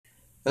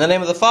In the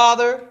name of the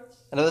Father,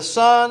 and of the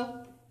Son,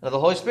 and of the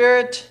Holy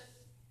Spirit.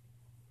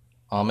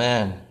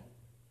 Amen.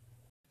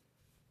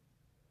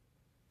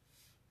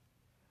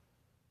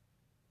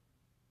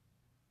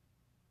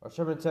 Our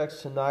sermon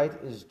text tonight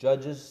is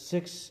Judges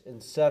 6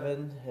 and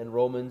 7 and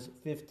Romans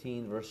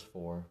 15, verse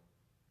 4.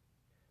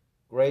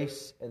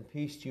 Grace and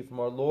peace to you from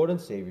our Lord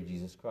and Savior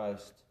Jesus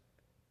Christ.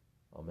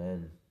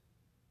 Amen.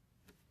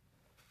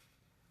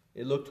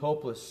 It looked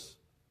hopeless.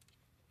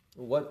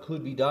 What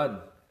could be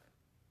done?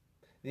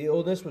 The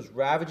illness was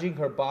ravaging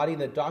her body,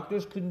 and the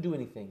doctors couldn't do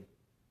anything.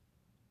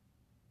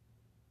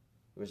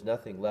 There was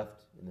nothing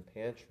left in the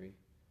pantry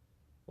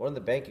or in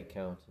the bank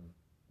account, and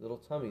little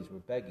tummies were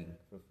begging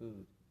for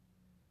food.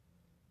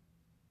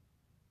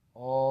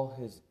 All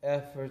his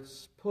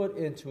efforts put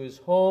into his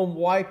home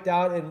wiped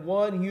out in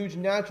one huge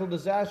natural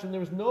disaster, and there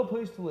was no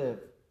place to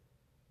live.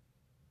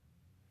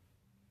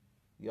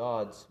 The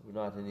odds were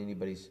not in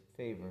anybody's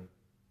favor.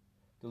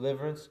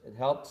 Deliverance and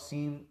help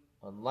seemed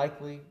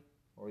unlikely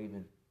or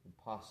even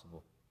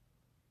impossible.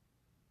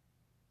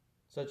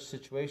 Such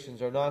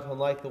situations are not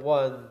unlike the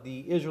one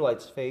the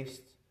Israelites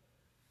faced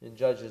in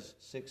Judges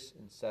 6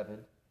 and 7.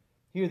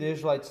 Here the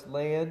Israelites'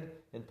 land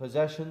and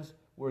possessions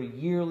were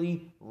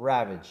yearly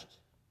ravaged.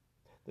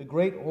 The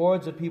great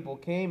hordes of people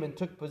came and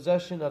took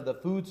possession of the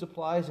food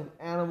supplies and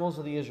animals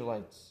of the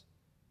Israelites.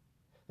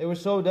 They were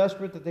so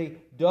desperate that they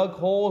dug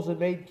holes and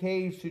made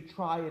caves to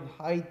try and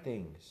hide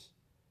things.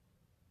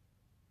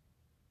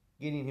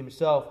 Gideon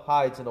himself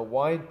hides in a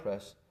wine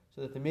press so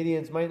that the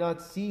Midians might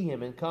not see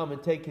him and come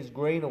and take his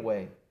grain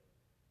away.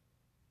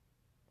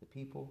 The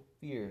people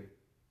fear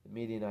the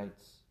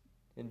Midianites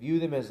and view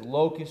them as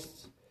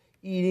locusts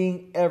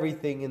eating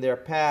everything in their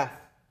path.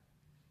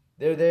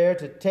 They're there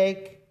to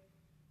take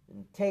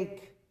and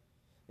take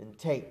and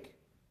take.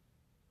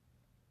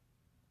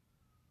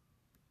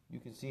 You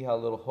can see how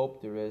little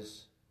hope there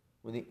is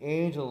when the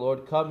angel of the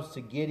Lord comes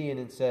to Gideon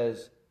and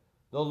says,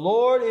 "The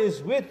Lord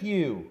is with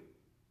you."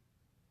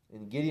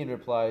 And Gideon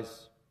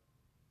replies,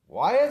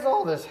 "Why has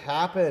all this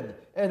happened?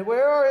 And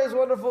where are his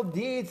wonderful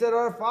deeds that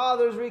our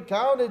fathers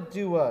recounted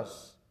to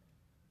us?"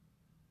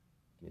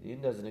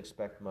 Gideon doesn't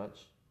expect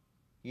much.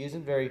 He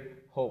isn't very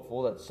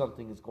hopeful that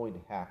something is going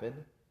to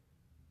happen.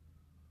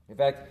 In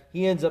fact,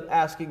 he ends up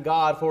asking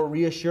God for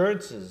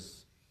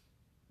reassurances.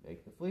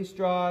 Make the fleece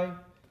dry,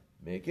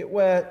 make it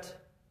wet.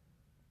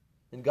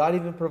 And God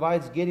even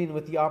provides Gideon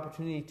with the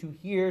opportunity to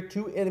hear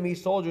two enemy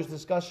soldiers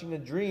discussing a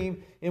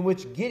dream in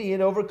which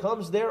Gideon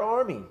overcomes their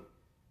army.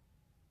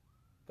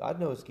 God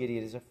knows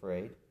Gideon is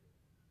afraid,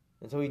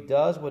 and so he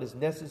does what is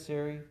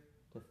necessary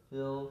to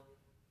fill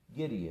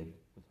Gideon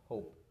with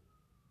hope.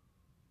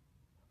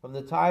 From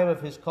the time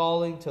of his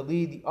calling to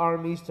lead the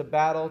armies to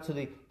battle to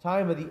the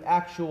time of the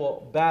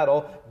actual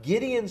battle,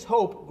 Gideon's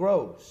hope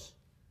grows.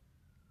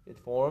 It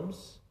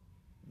forms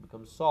and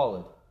becomes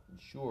solid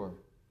and sure.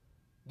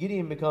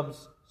 Gideon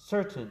becomes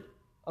certain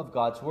of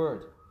God's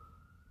word.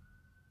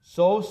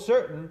 So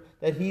certain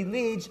that he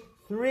leads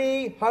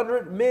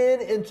 300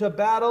 men into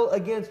battle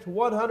against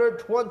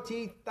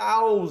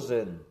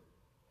 120,000,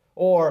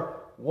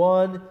 or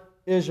one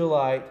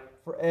Israelite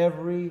for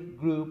every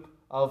group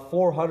of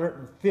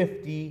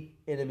 450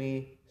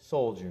 enemy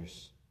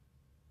soldiers.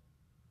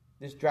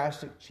 This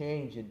drastic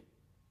change and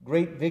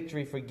great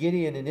victory for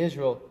Gideon and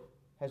Israel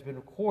has been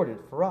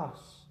recorded for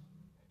us,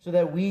 so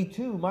that we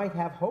too might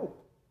have hope.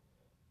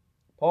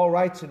 Paul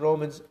writes in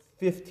Romans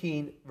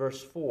 15,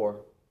 verse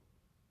 4,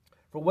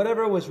 "For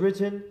whatever was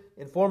written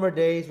in former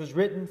days was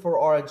written for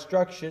our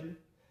instruction,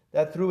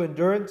 that through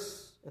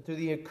endurance and through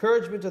the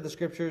encouragement of the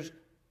Scriptures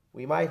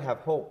we might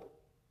have hope."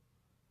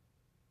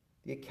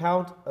 The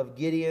account of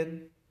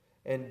Gideon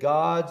and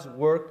God's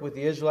work with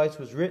the Israelites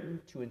was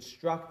written to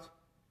instruct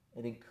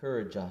and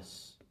encourage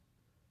us.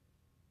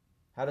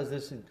 How does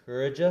this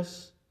encourage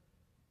us?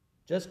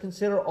 Just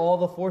consider all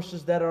the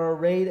forces that are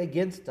arrayed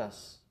against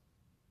us.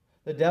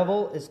 The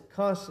devil is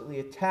constantly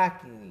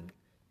attacking,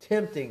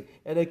 tempting,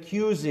 and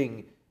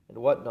accusing, and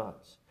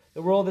whatnot.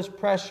 The world is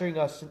pressuring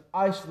us and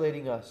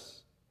isolating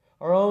us.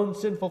 Our own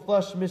sinful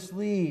flesh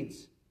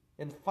misleads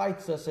and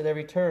fights us at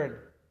every turn.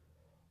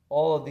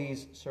 All of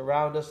these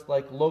surround us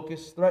like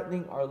locusts,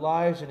 threatening our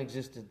lives and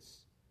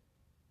existence.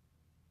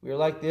 We are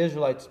like the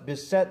Israelites,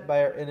 beset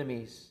by our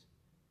enemies.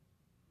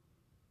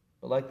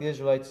 But like the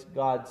Israelites,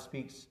 God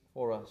speaks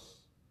for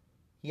us.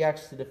 He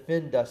acts to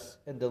defend us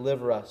and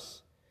deliver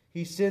us.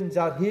 He sends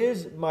out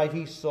his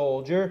mighty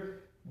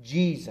soldier,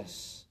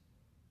 Jesus,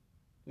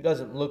 who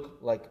doesn't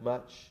look like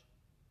much,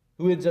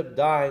 who ends up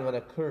dying on a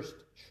cursed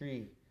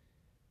tree.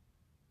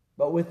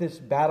 But with this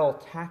battle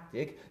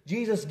tactic,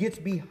 Jesus gets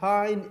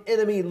behind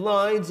enemy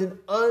lines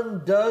and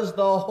undoes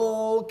the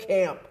whole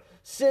camp,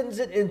 sends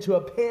it into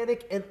a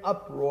panic and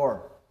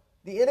uproar.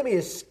 The enemy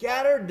is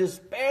scattered,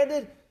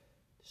 disbanded,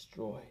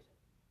 destroyed.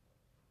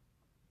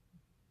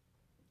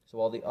 So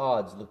while the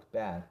odds look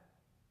bad,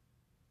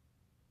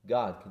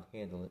 God can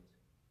handle it.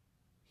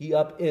 He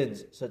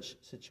upends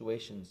such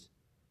situations.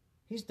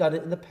 He's done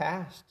it in the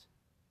past.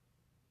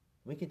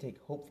 We can take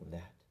hope from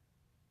that.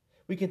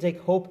 We can take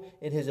hope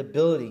in his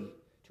ability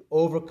to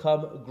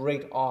overcome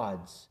great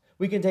odds.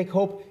 We can take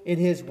hope in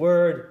His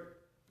Word,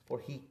 for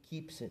He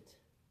keeps it.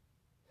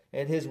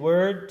 And His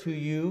Word to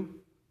you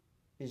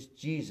is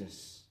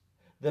Jesus,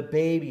 the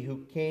baby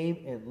who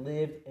came and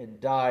lived and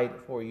died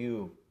for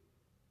you.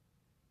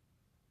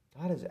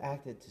 God has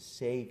acted to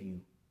save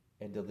you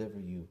and deliver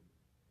you.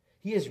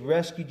 He has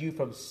rescued you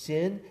from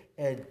sin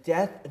and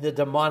death and the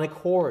demonic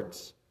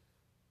hordes.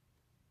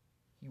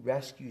 He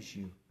rescues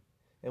you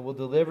and will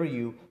deliver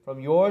you from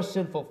your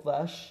sinful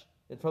flesh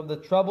and from the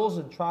troubles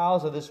and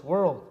trials of this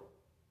world.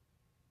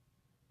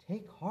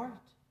 Take heart.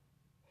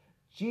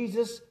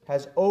 Jesus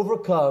has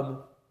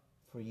overcome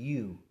for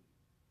you.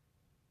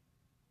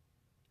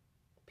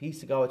 The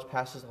peace of God which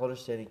passes all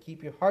understanding.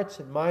 Keep your hearts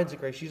and minds in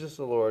Christ Jesus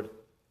the Lord.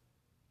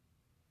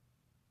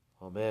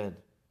 Amen.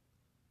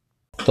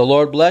 The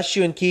Lord bless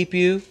you and keep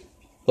you.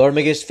 The Lord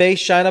make His face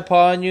shine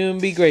upon you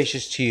and be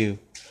gracious to you.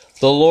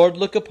 The Lord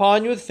look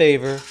upon you with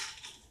favor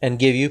and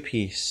give you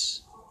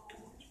peace.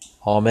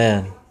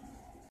 Amen.